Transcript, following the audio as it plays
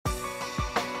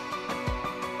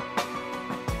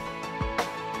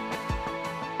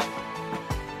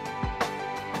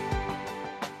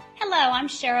I'm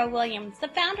Cheryl Williams, the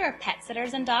founder of Pet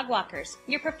Sitters and Dog Walkers,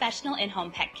 your professional in-home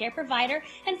pet care provider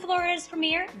and Florida's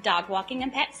premier dog walking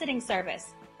and pet sitting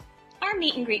service. Our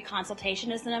meet and greet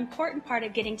consultation is an important part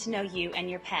of getting to know you and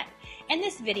your pet. In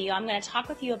this video, I'm going to talk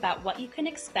with you about what you can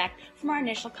expect from our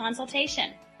initial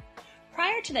consultation.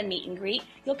 Prior to the meet and greet,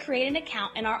 you'll create an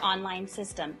account in our online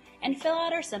system and fill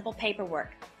out our simple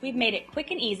paperwork. We've made it quick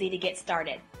and easy to get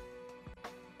started.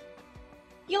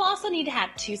 You'll also need to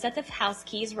have 2 sets of house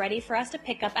keys ready for us to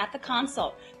pick up at the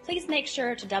console. Please make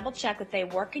sure to double check that they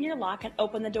work in your lock and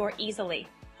open the door easily.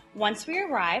 Once we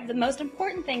arrive, the most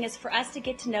important thing is for us to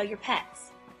get to know your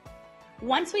pets.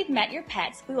 Once we've met your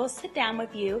pets, we will sit down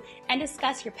with you and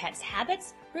discuss your pet's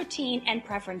habits, routine, and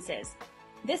preferences.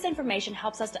 This information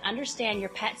helps us to understand your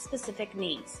pet's specific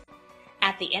needs.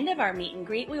 At the end of our meet and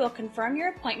greet, we will confirm your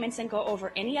appointments and go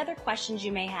over any other questions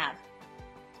you may have.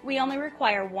 We only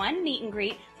require 1 meet and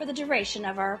greet for the duration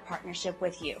of our partnership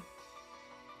with you.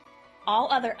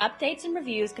 All other updates and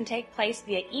reviews can take place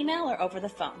via email or over the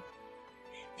phone.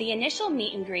 The initial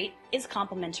meet and greet is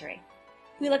complimentary.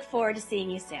 We look forward to seeing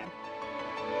you soon.